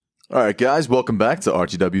All right, guys, welcome back to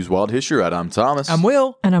RTW's Wild History Ride. I'm Thomas. I'm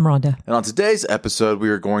Will. And I'm Rhonda. And on today's episode, we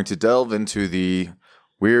are going to delve into the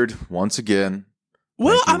weird once again.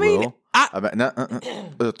 Well, Thank you,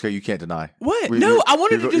 Will. Okay, you can't deny. What? I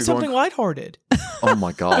wanted to do something lighthearted. Oh,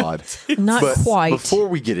 my God. Not quite. Before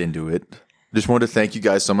we get into it, just wanted to thank you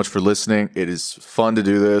guys so much for listening. It is fun to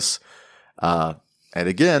do this. And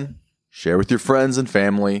again, share with your friends and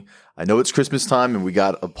family. I know it's Christmas time and we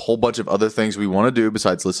got a whole bunch of other things we want to do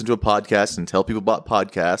besides listen to a podcast and tell people about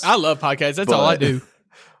podcasts. I love podcasts. That's all I do.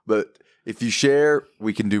 But if you share,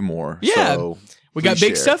 we can do more. Yeah. So we got please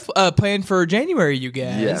big share. stuff planned for January, you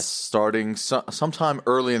guys. Yes, starting sometime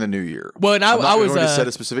early in the new year. Well, and I'm not I was going to set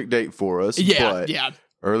a specific date for us. but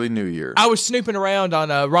early new year. I was snooping around on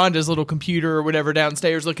Rhonda's little computer or whatever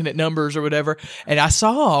downstairs looking at numbers or whatever, and I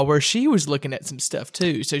saw where she was looking at some stuff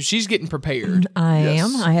too. So she's getting prepared. I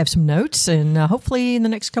Yes. am. I have some notes, and hopefully in the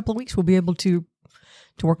next couple of weeks we'll be able to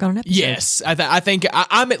work on an episode. Yes, I think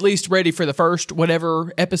I'm at least ready for the first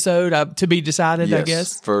whatever episode to be decided. I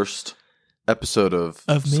guess First episode of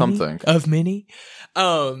many, something. of many.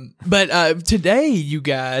 But today, you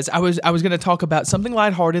guys, I was going to talk about something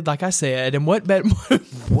lighthearted, like I said, and what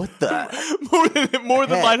What the more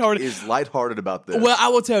than heck lighthearted is lighthearted about this? Well, I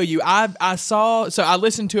will tell you, I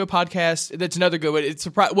listened to a podcast. That's another good one. It's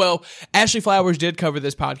Ashley Flowers did cover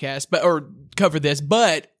this podcast,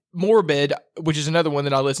 but Morbid, which is another one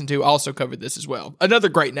that I listened to, also covered this as well. Another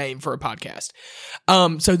great name for a podcast.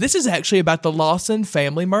 So this is actually about the Lawson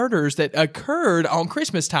family murders that occurred on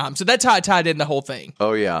Christmas time. So that's how I tied in the whole thing.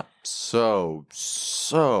 Oh yeah, so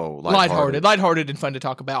Lighthearted and fun to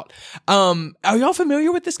talk about. Are y'all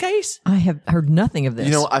familiar with this case? I have heard nothing of this.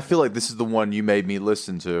 You know, I feel like this is the one you made me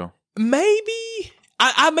listen to. Maybe.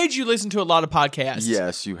 I made you listen to a lot of podcasts.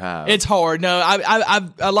 Yes, you have. It's hard. No,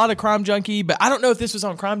 I've a lot of Crime Junkie, but I don't know if this was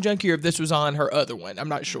on Crime Junkie or if this was on her other one. I'm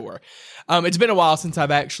not sure. It's been a while since I've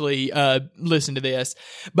actually listened to this,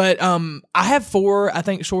 but I have 4, I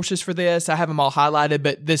think, sources for this. I have them all highlighted,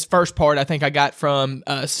 but this first part I think I got from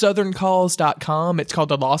southerncalls.com. It's called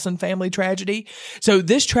the Lawson Family Tragedy. So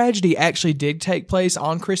this tragedy actually did take place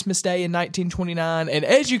on Christmas Day in 1929, and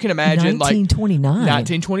as you can imagine,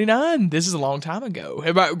 1929. This is a long time ago.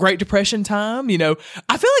 About Great Depression time, I feel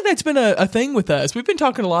like that's been a thing with us. We've been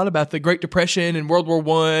talking a lot about the Great Depression and World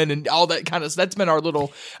War I and all that kind of stuff. That's been our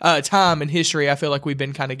little time in history I feel like we've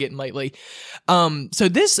been kind of getting lately. So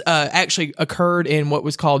this actually occurred in what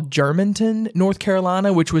was called Germantown, North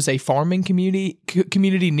Carolina, which was a farming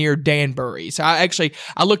community near Danbury. So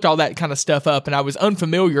I looked all that kind of stuff up, and I was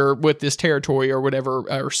unfamiliar with this territory or whatever,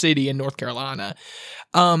 or city in North Carolina.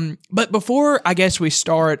 But before, I guess, we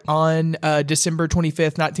start on December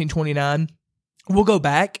 25th, 1929, we'll go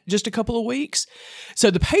back just a couple of weeks.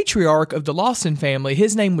 So the patriarch of the Lawson family,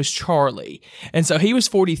 his name was Charlie. And so he was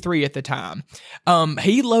 43 at the time.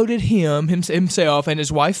 He loaded himself and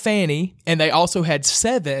his wife Fanny, and they also had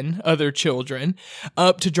 7 other children,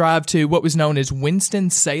 up to drive to what was known as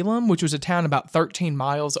Winston-Salem, which was a town about 13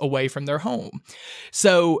 miles away from their home.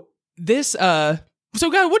 So this, so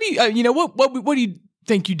guys, what do you, what do you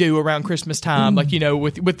think you do around Christmas time? Like,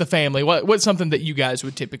 with the family, what's something that you guys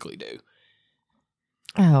would typically do?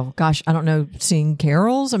 Oh, gosh, I don't know. Sing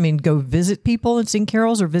carols? I mean, go visit people and sing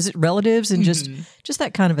carols, or visit relatives, and just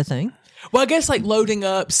that kind of a thing. Well, I guess like loading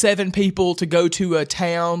up 7 people to go to a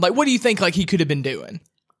town. Like, what do you think like he could have been doing?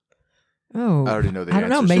 Oh, I already know the I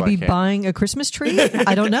don't answer, know. so I Maybe can't. buying a Christmas tree?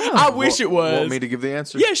 I don't know. I wish it was. Want me to give the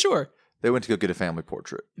answer? Yeah, sure. They went to go get a family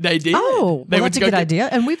portrait. They did. Oh, They well, went that's a to good go idea.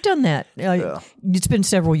 And we've done that. It's been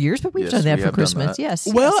several years, but we've Yes, done that we for have done Christmas. that. Yes.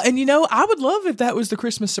 Well, yes. and I would love if that was the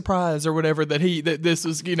Christmas surprise or whatever that this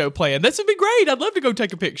was, planned. This would be great. I'd love to go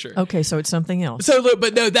take a picture. Okay, so it's something else. So look,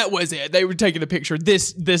 but no, that was it. They were taking a picture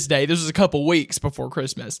this day. This was a couple weeks before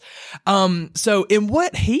Christmas. So in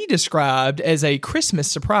what he described as a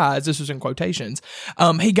Christmas surprise, this was in quotations,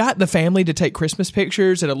 he got the family to take Christmas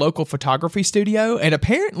pictures at a local photography studio, and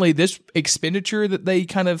apparently this expenditure that they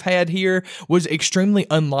kind of had here was extremely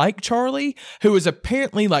unlike Charlie, who was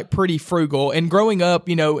apparently like pretty frugal. And growing up,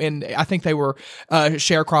 and I think they were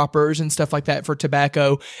sharecroppers and stuff like that for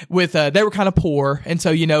tobacco. They were kind of poor, and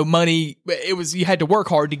so money. You had to work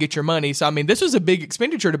hard to get your money. So I mean, this was a big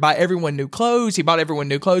expenditure to buy everyone new clothes. He bought everyone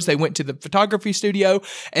new clothes. They went to the photography studio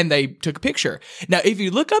and they took a picture. Now, if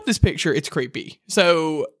you look up this picture, it's creepy.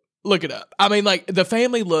 So look it up. I mean, like the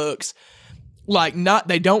family looks like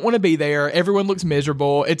they don't want to be there. Everyone looks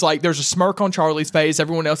miserable. It's like there's a smirk on Charlie's face.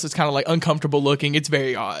 Everyone else is kind of like uncomfortable looking. It's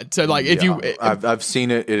very odd. So like I've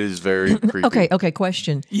seen it. It is very creepy. Okay.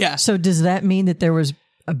 Question. Yeah. So does that mean that there was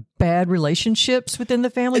bad relationships within the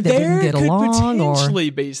family? They There didn't get could along, or potentially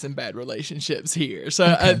be some bad relationships here.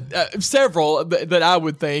 So several that I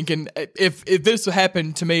would think. And if this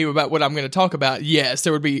happened to me about what I'm going to talk about, yes,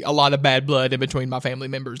 there would be a lot of bad blood in between my family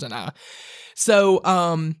members and I. So,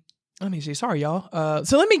 let me see. Sorry, y'all.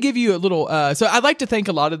 So let me give you a little. So I'd like to think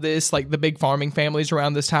a lot of this, like the big farming families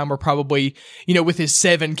around this time, were probably, with his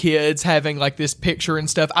 7 kids having like this picture and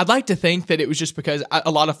stuff. I'd like to think that it was just because a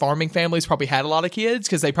lot of farming families probably had a lot of kids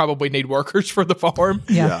because they probably need workers for the farm.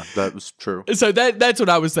 Yeah, that was true. So that's what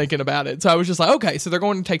I was thinking about it. So I was just like, okay, so they're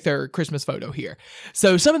going to take their Christmas photo here.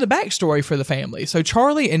 So some of the backstory for the family. So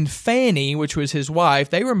Charlie and Fanny, which was his wife,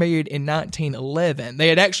 they were married in 1911. They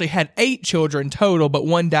had actually had 8 children total, but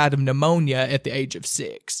one died of pneumonia at the age of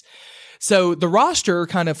 6. So the roster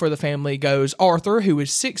kind of for the family goes Arthur, who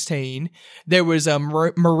was 16. There was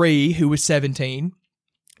Marie, who was 17.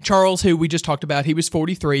 Charles, who we just talked about, he was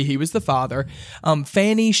 43. He was the father.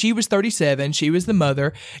 Fanny, she was 37. She was the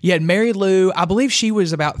mother. You had Mary Lou. I believe she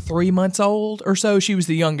was about 3 months old or so. She was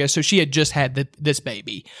the youngest, so she had just had this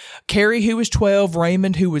baby. Carrie, who was 12.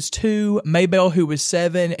 Raymond, who was 2. Maybelle, who was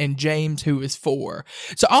 7. And James, who was 4.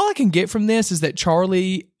 So all I can get from this is that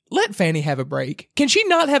Charlie let Fanny have a break. Can she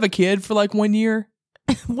not have a kid for like 1 year?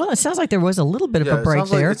 well, it sounds like there was a little bit of a break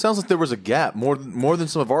there. It sounds like there was a gap more than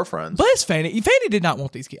some of our friends. Bless Fanny. Fanny did not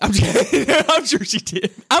want these kids. I'm just kidding. I'm sure she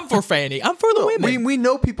did. I'm for Fanny. I'm for the women. We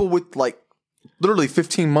know people with like literally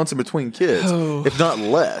 15 months in between kids, if not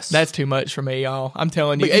less. That's too much for me, y'all. I'm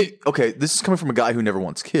telling you. Okay, this is coming from a guy who never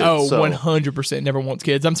wants kids. Oh, so 100% never wants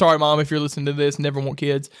kids. I'm sorry, Mom, if you're listening to this, never want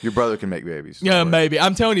kids. Your brother can make babies. Yeah, maybe.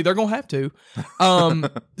 I'm telling you, they're going to have to.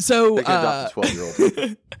 So they can adopt a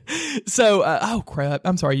 12-year-old. So, oh crap.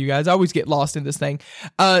 I'm sorry, you guys. I always get lost in this thing.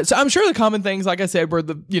 So I'm sure the common things, like I said, were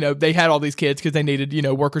they had all these kids because they needed,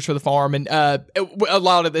 workers for the farm. And a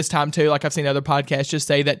lot of this time too, like I've seen other podcasts just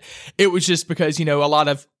say that it was just because, a lot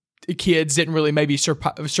of kids didn't really maybe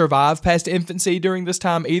survive past infancy during this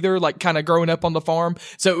time either, like kind of growing up on the farm.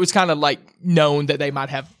 So it was kind of like known that they might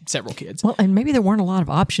have several kids. Well, and maybe there weren't a lot of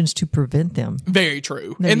options to prevent them. Very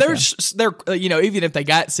true. And they're even if they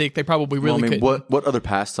got sick, they probably really couldn't. What other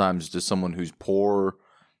pastimes does someone who's poor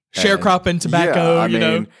sharecropping tobacco,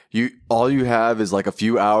 all you have is like a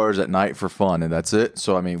few hours at night for fun, and that's it.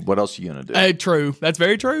 So, what else are you going to do? True. That's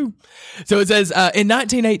very true. So it says, in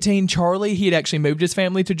 1918, Charlie, he had actually moved his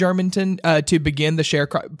family to Germantown to begin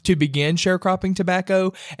sharecropping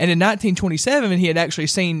tobacco. And in 1927, he had actually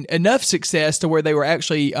seen enough success to where they were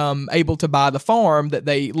actually able to buy the farm that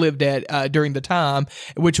they lived at during the time,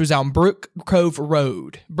 which was on Brook Cove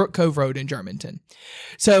Road in Germantown.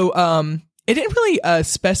 So, it didn't really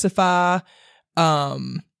specify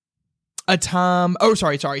a time. Oh,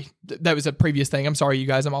 sorry. That was a previous thing. I'm sorry, you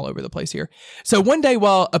guys. I'm all over the place here. So one day,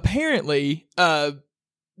 while apparently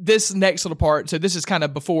this next little part, so this is kind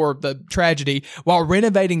of before the tragedy, while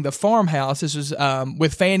renovating the farmhouse, this was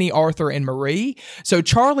with Fanny, Arthur, and Marie. So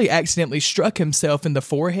Charlie accidentally struck himself in the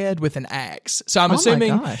forehead with an axe. So I'm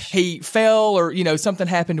assuming he fell or, something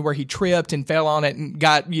happened where he tripped and fell on it and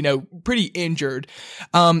got, pretty injured.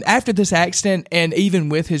 After this accident, and even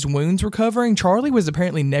with his wounds recovering, Charlie was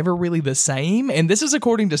apparently never really the same. And this is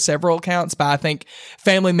according to several accounts by, I think,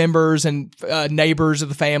 family members and neighbors of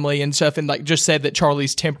the family and stuff, and like just said that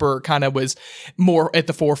Charlie's temper kind of was more at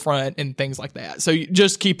the forefront and things like that. So you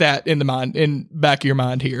just keep that in back of your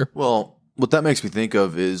mind here. Well, what that makes me think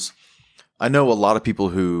of is I know a lot of people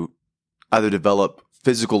who either develop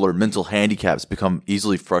physical or mental handicaps become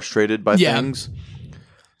easily frustrated by things.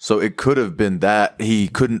 So it could have been that he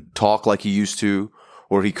couldn't talk like he used to,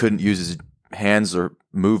 or he couldn't use his hands or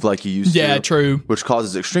move like he used to. Yeah, true. Which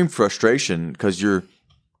causes extreme frustration because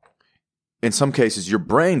in some cases, your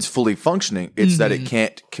brain's fully functioning. It's that it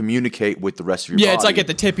can't communicate with the rest of your body. Yeah, it's like at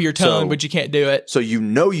the tip of your tongue, but you can't do it. So you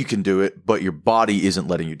can do it, but your body isn't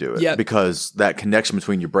letting you do it because that connection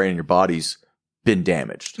between your brain and your body's been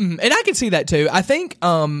damaged. And I can see that too. I think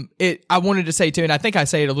I wanted to say too, and I think I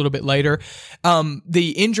say it a little bit later,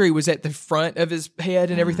 the injury was at the front of his head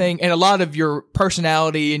and everything, and a lot of your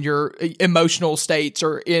personality and your emotional states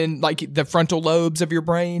are in like the frontal lobes of your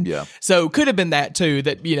brain. Yeah. So could have been that too,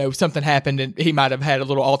 that, something happened and he might have had a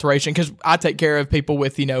little alteration, because I take care of people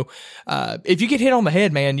with, if you get hit on the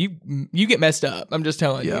head, man, you get messed up. I'm just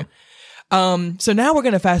telling you. So now we're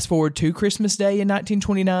going to fast forward to Christmas Day in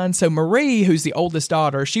 1929. So Marie, who's the oldest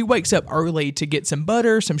daughter, she wakes up early to get some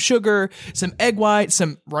butter, some sugar, some egg whites,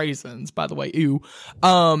 some raisins, by the way, ew.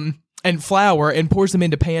 and flour and pours them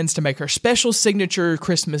into pans to make her special signature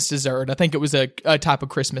Christmas dessert. I think it was a type of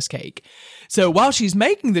Christmas cake. So while she's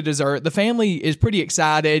making the dessert, the family is pretty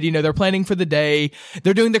excited. You know, they're planning for the day.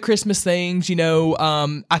 They're doing the Christmas things. You know,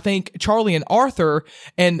 I think Charlie and Arthur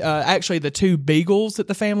and actually the two beagles that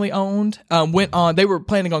the family owned went on. They were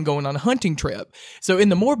planning on going on a hunting trip. So in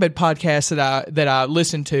the Morbid podcast that I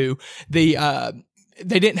listened to, they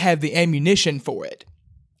didn't have the ammunition for it.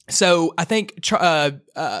 So I think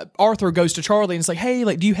Arthur goes to Charlie and is like, hey,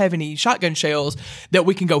 like, do you have any shotgun shells that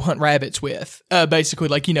we can go hunt rabbits with? Basically,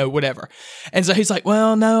 like, you know, whatever. And so he's like,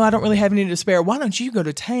 well, no, I don't really have any to spare. Why don't you go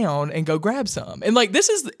to town and go grab some? And like, this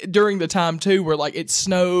is during the time too where like it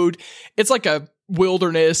snowed. It's like a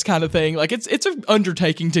wilderness kind of thing. Like it's an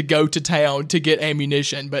undertaking to go to town to get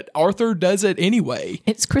ammunition, but Arthur does it anyway.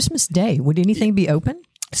 It's Christmas Day. Would anything be open?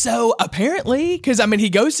 So apparently, because I mean, he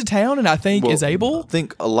goes to town and I think is I able.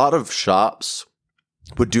 think a lot of shops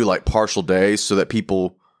would do like partial days so that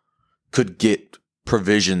people could get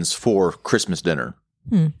provisions for Christmas dinner.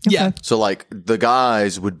 Yeah. So like the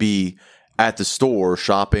guys would be at the store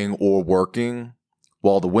shopping or working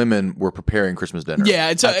while the women were preparing Christmas dinner.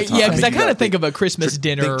 Yeah. So, yeah, because I kind of think of a Christmas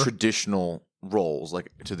dinner. Think traditional roles,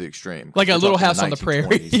 like to the extreme. Like a Little House on the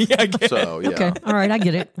Prairie. Yeah, I get so, yeah. Okay. All right. I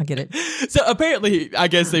get it. So apparently, I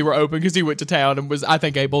guess they were open because he went to town and was, I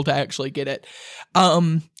think, able to actually get it.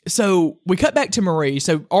 So we cut back to Marie.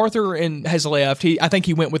 So Arthur has left. I think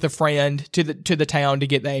he went with a friend to the town to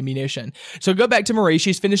get the ammunition. So go back to Marie.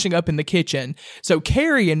 She's finishing up in the kitchen. So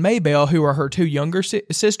Carrie and Maybelle, who are her two younger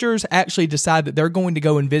sisters, actually decide that they're going to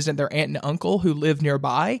go and visit their aunt and uncle who live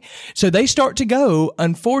nearby. So they start to go.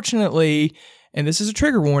 Unfortunately, and this is a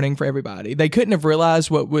trigger warning for everybody, they couldn't have realized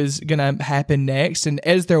what was going to happen next. And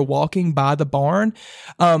as they're walking by the barn,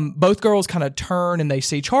 both girls kind of turn and they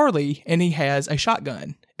see Charlie, and he has a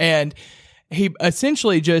shotgun. And he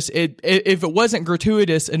essentially just, if it wasn't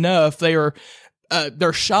gratuitous enough, they're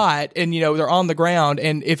shot and, you know, they're on the ground.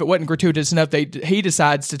 And if it wasn't gratuitous enough, he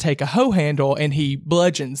decides to take a hoe handle and he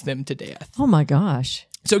bludgeons them to death. Oh my gosh.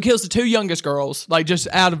 So he kills the two youngest girls, like just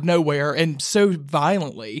out of nowhere and so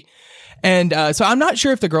violently. And so I'm not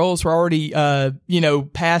sure if the girls were already,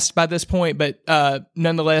 passed by this point, but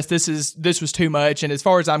nonetheless, this was too much. And as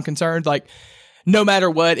far as I'm concerned, like, no matter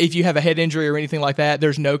what, if you have a head injury or anything like that,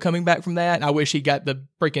 there's no coming back from that. I wish he got the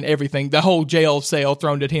freaking everything, the whole jail cell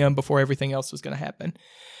thrown at him before everything else was going to happen.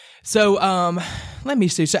 So, let me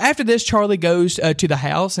see. So after this, Charlie goes to the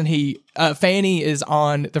house and Fanny is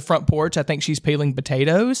on the front porch. I think she's peeling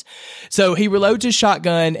potatoes. So he reloads his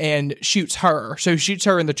shotgun and shoots her. So he shoots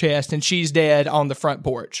her in the chest and she's dead on the front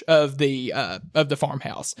porch of the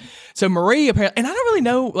farmhouse. So Marie apparently, and I don't really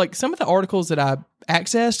know, like some of the articles that I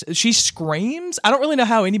accessed, she screams. I don't really know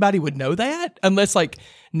how anybody would know that unless like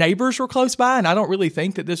neighbors were close by, and I don't really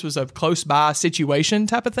think that this was a close by situation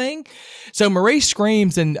type of thing. So Marie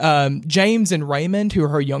screams, and James and Raymond, who are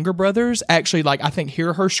her younger brothers, actually like I think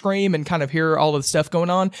hear her scream and kind of hear all of the stuff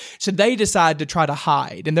going on. So they decide to try to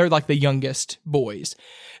hide, and they're like the youngest boys.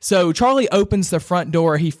 So Charlie opens the front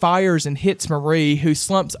door, he fires and hits Marie, who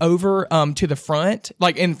slumps over to the front,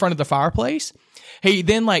 like in front of the fireplace. He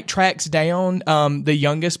then like tracks down the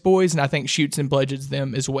youngest boys and I think shoots and bludgeons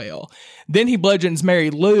them as well. Then he bludgeons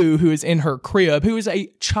Mary Lou, who is in her crib, who is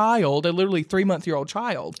a child, a literally 3-month-old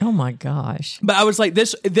child. Oh my gosh. But I was like,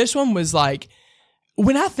 this one was like,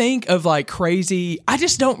 when I think of like crazy, I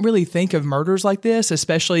just don't really think of murders like this,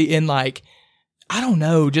 especially in like, I don't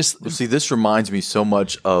know, just. Well, see, this reminds me so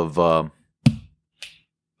much of, oh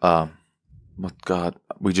God,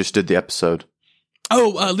 we just did the episode.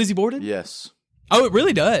 Oh, Lizzie Borden? Yes. Oh, it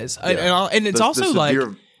really does. Yeah. And it's also like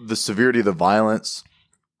the severity of the violence,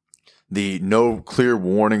 the no clear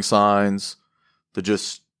warning signs, the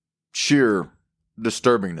just sheer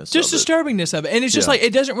disturbingness. Just disturbingness of it. And it's just like,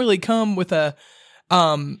 it doesn't really come with a,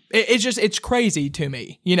 it's crazy to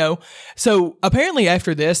me, you know? So apparently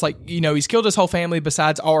after this, like, you know, he's killed his whole family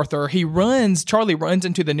besides Arthur. Charlie runs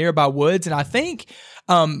into the nearby woods, and I think,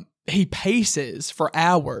 he paces for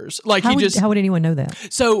hours. Like how would anyone know that?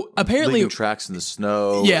 So apparently leaving tracks in the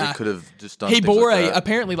snow. Yeah, he could have just done. He bore like that.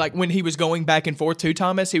 Apparently, like when he was going back and forth to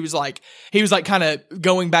Thomas, he was like kind of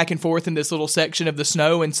going back and forth in this little section of the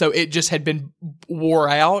snow, and so it just had been wore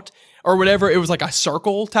out or whatever. It was like a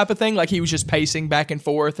circle type of thing. Like he was just pacing back and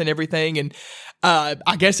forth and everything. And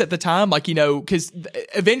I guess at the time, like, you know, because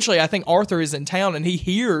eventually I think Arthur is in town and he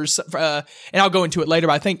hears, and I'll go into it later,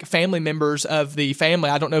 but I think family members of the family,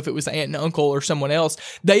 I don't know if it was the aunt and uncle or someone else,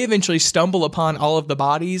 they eventually stumble upon all of the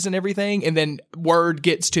bodies and everything. And then word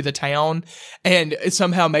gets to the town and it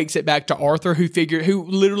somehow makes it back to Arthur, who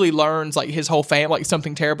literally learns like his whole family, like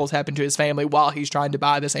something terrible has happened to his family while he's trying to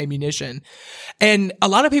buy this ammunition. And a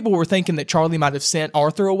lot of people were thinking that Charlie might have sent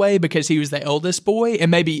Arthur away because he was the eldest boy. And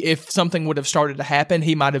maybe if something would have started to happen,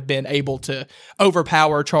 he might have been able to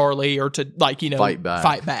overpower Charlie or to, like, you know, fight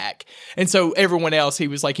back. And so everyone else, he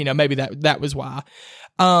was like, you know, maybe that was why.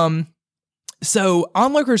 So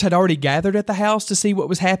onlookers had already gathered at the house to see what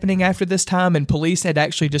was happening after this time, and police had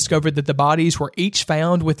actually discovered that the bodies were each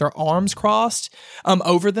found with their arms crossed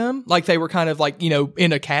over them, like they were kind of like, you know,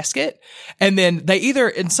 in a casket. And then they either,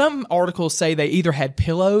 in some articles say they either had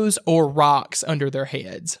pillows or rocks under their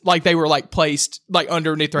heads, like they were like placed like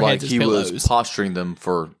underneath their heads as pillows. He was posturing them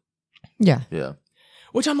for Yeah.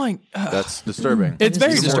 Which I'm like, that's disturbing. It's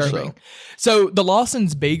very Even more disturbing. So the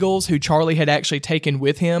Lawson's beagles, who Charlie had actually taken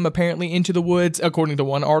with him apparently into the woods, according to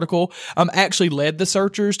one article, actually led the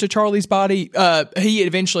searchers to Charlie's body. He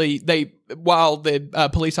eventually, while the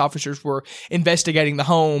police officers were investigating the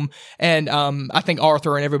home, and I think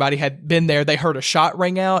Arthur and everybody had been there, they heard a shot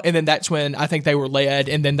ring out, and then that's when I think they were led,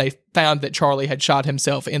 and then they found that Charlie had shot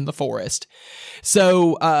himself in the forest.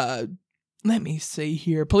 So, let me see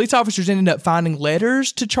here. Police officers ended up finding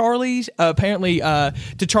letters to Charlie's, apparently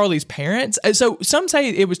to Charlie's parents. So some say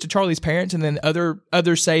it was to Charlie's parents, and then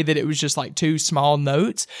others say that it was just like 2 small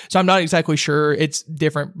notes. So I'm not exactly sure. It's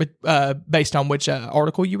different based on which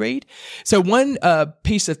article you read. So one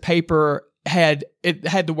piece of paper had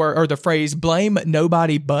the word or the phrase "blame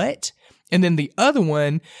nobody but." And then the other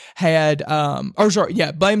one had,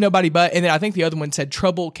 blame nobody but. And then I think the other one said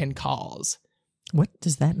trouble can cause. What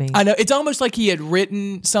does that mean? I know. It's almost like he had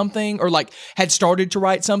written something or like had started to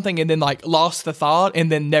write something and then like lost the thought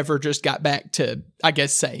and then never just got back to, I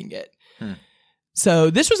guess, saying it. So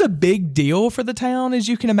this was a big deal for the town, as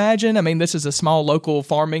you can imagine. I mean, this is a small local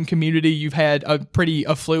farming community. You've had a pretty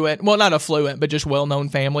affluent, well, not affluent, but just well-known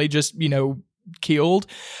family just, you know, killed.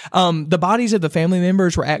 The bodies of the family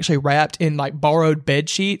members were actually wrapped in like borrowed bed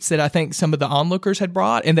sheets that I think some of the onlookers had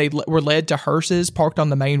brought, and they were led to hearses parked on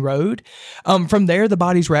the main road. From there, the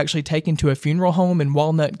bodies were actually taken to a funeral home in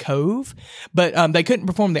Walnut Cove, but they couldn't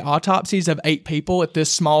perform the autopsies of 8 people at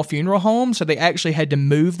this small funeral home, so they actually had to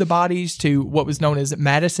move the bodies to what was known as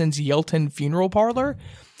Madison's Yelton Funeral Parlor.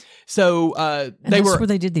 So that's where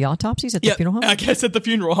they did the autopsies at the funeral home? I guess at the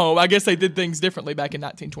funeral home. I guess they did things differently back in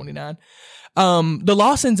 1929. The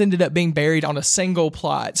Lawsons ended up being buried on a single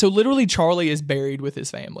plot. So literally Charlie is buried with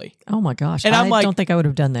his family. Oh my gosh. And I don't think I would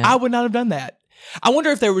have done that. I would not have done that. I wonder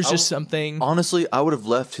if there was just something. Honestly, I would have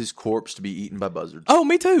left his corpse to be eaten by buzzards. Oh,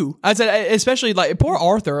 me too. I said, especially like poor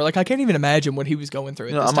Arthur. Like I can't even imagine what he was going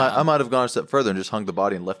through. I might have gone a step further and just hung the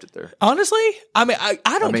body and left it there. Honestly, I mean,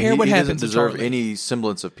 I don't care what happens. He doesn't deserve any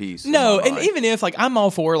semblance of peace. No, and even if like I'm all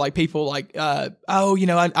for like people like,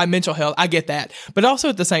 I mental health. I get that, but also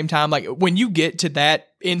at the same time, like when you get to that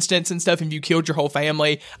instance and stuff, and you killed your whole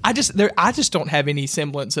family, I just don't have any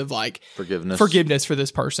semblance of like forgiveness for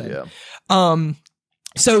this person. Yeah.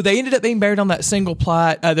 So they ended up being buried on that single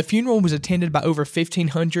plot. The funeral was attended by over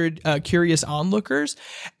 1,500 curious onlookers.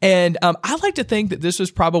 And I like to think that this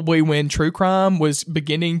was probably when true crime was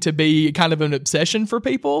beginning to be kind of an obsession for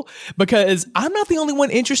people, because I'm not the only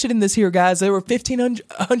one interested in this here, guys. There were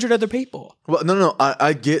 1,500 other people. Well, no.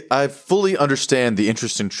 I fully understand the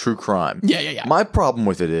interest in true crime. Yeah. My problem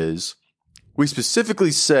with it is we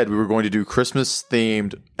specifically said we were going to do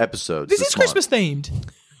Christmas-themed episodes. This is Christmas-themed.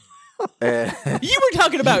 You're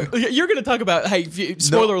going to talk about, hey,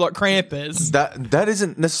 spoiler alert, Krampus. That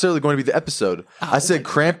isn't necessarily going to be the episode. I said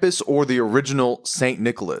Krampus or the original St.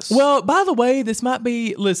 Nicholas. Well, by the way, this might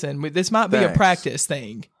be a practice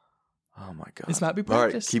thing. Oh my God. This might be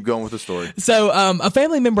practice. All right, keep going with the story. So a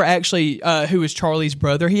family member actually, who was Charlie's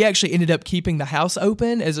brother, he actually ended up keeping the house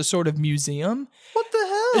open as a sort of museum. What the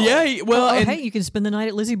hell? Yeah, hey, you can spend the night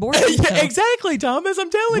at Lizzie Borden's. Yeah, exactly, Thomas. I'm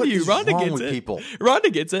telling you, Rhonda gets it. People?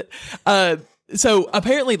 Rhonda gets it. So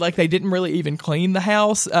apparently, like, they didn't really even clean the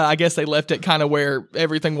house. I guess they left it kind of where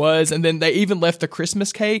everything was. And then they even left the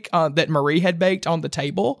Christmas cake that Marie had baked on the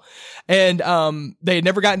table. And they had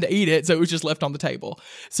never gotten to eat it, so it was just left on the table.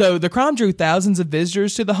 So the crime drew thousands of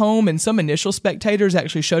visitors to the home, and some initial spectators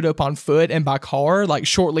actually showed up on foot and by car, like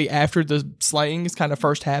shortly after the slayings kind of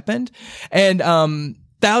first happened. And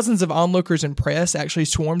thousands of onlookers and press actually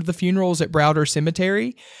swarmed the funerals at Browder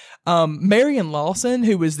Cemetery. Marion Lawson,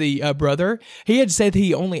 who was the brother, he had said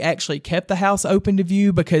he only actually kept the house open to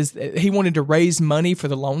view because he wanted to raise money for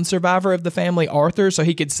the lone survivor of the family, Arthur, so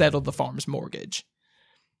he could settle the farm's mortgage.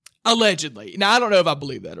 Allegedly. Now, I don't know if I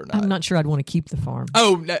believe that or not. I'm not sure I'd want to keep the farm.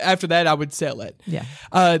 Oh, after that, I would sell it. Yeah.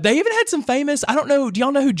 They even had some famous, I don't know, do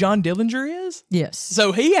y'all know who John Dillinger is? Yes.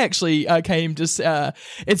 So he actually came to,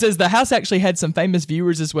 it says the house actually had some famous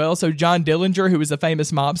viewers as well. So John Dillinger, who was a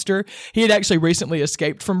famous mobster, he had actually recently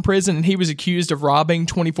escaped from prison and he was accused of robbing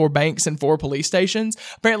 24 banks and 4 police stations.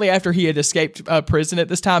 Apparently after he had escaped prison at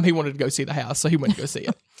this time, he wanted to go see the house. So he went to go see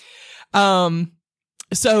it.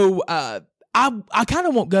 I kind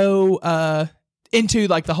of won't go into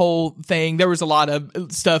like the whole thing. There was a lot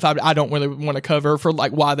of stuff I don't really want to cover for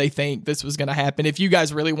like why they think this was going to happen. If you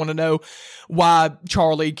guys really want to know why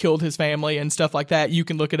Charlie killed his family and stuff like that, you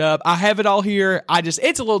can look it up. I have it all here.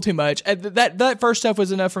 It's a little too much. That first stuff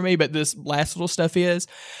was enough for me, but this last little stuff is.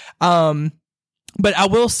 But I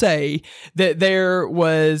will say that there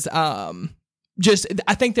was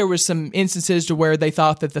I think there was some instances to where they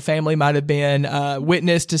thought that the family might have been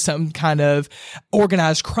witness to some kind of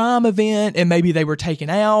organized crime event, and maybe they were taken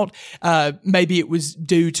out. Maybe it was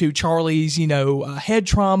due to Charlie's, head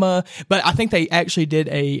trauma. But I think they actually did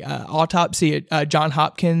a autopsy at Johns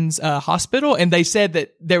Hopkins Hospital, and they said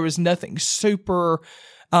that there was nothing super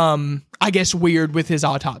weird with his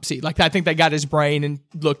autopsy. Like, I think they got his brain and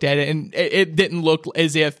looked at it, and it didn't look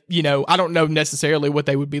as if, I don't know necessarily what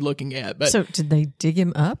they would be looking at. But so did they dig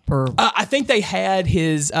him up, or? I think they had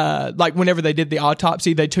his, whenever they did the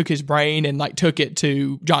autopsy, they took his brain and took it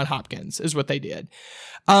to Johns Hopkins is what they did.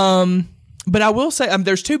 But I will say,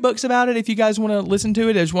 there's 2 books about it if you guys want to listen to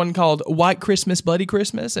it. There's one called White Christmas, Bloody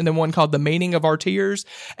Christmas, and then one called The Meaning of Our Tears.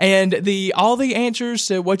 And all the answers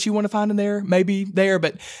to what you want to find in there may be there.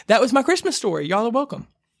 But that was my Christmas story. Y'all are welcome.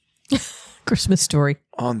 Christmas story.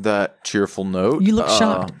 On that cheerful note. You look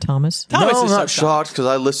shocked, Thomas. Thomas no, I'm is not so shocked because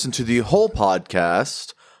I listened to the whole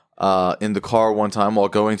podcast in the car one time while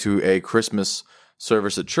going to a Christmas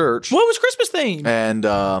service at church. What was Christmas themed?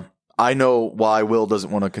 And I know why Will doesn't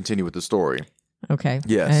want to continue with the story. Okay.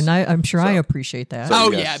 Yes. And I'm sure I appreciate that. So-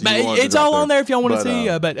 Oh yes, yeah, you but wanted it's it out all there. on there if y'all want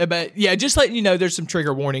to But, see. But yeah, just letting you know, there's some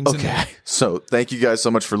trigger warnings in there. Okay. So thank you guys so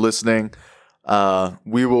much for listening.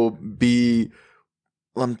 We will be,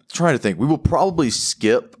 I'm trying to think, we will probably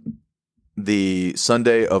skip the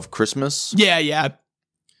Sunday of Christmas, Yeah.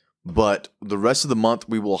 but the rest of the month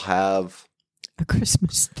we will have. A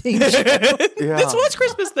Christmas theme. This was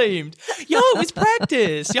Christmas themed. Yo, it's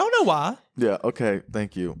practice. Y'all know why. Yeah. Okay.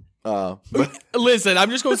 Thank you. But Listen, I'm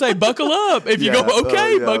just going to say buckle up. If you go,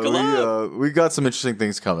 okay, buckle up. We got some interesting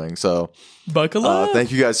things coming. So Buckle up.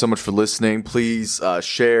 thank you guys so much for listening. Please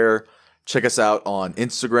share. Check us out on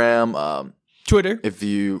Instagram. Twitter.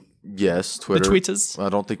 Twitter. The tweeters. I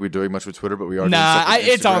don't think we're doing much with Twitter, but we are. Nah, doing stuff with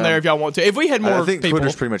it's on Instagram. there if y'all want to. If we had more I think people.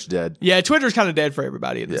 Twitter's pretty much dead. Yeah, Twitter's kind of dead for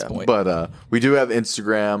everybody at this point. But we do have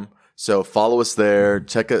Instagram, so follow us there.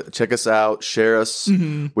 Check us out. Share us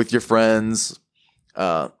with your friends.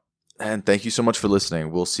 And thank you so much for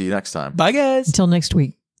listening. We'll see you next time. Bye, guys. Until next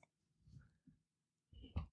week.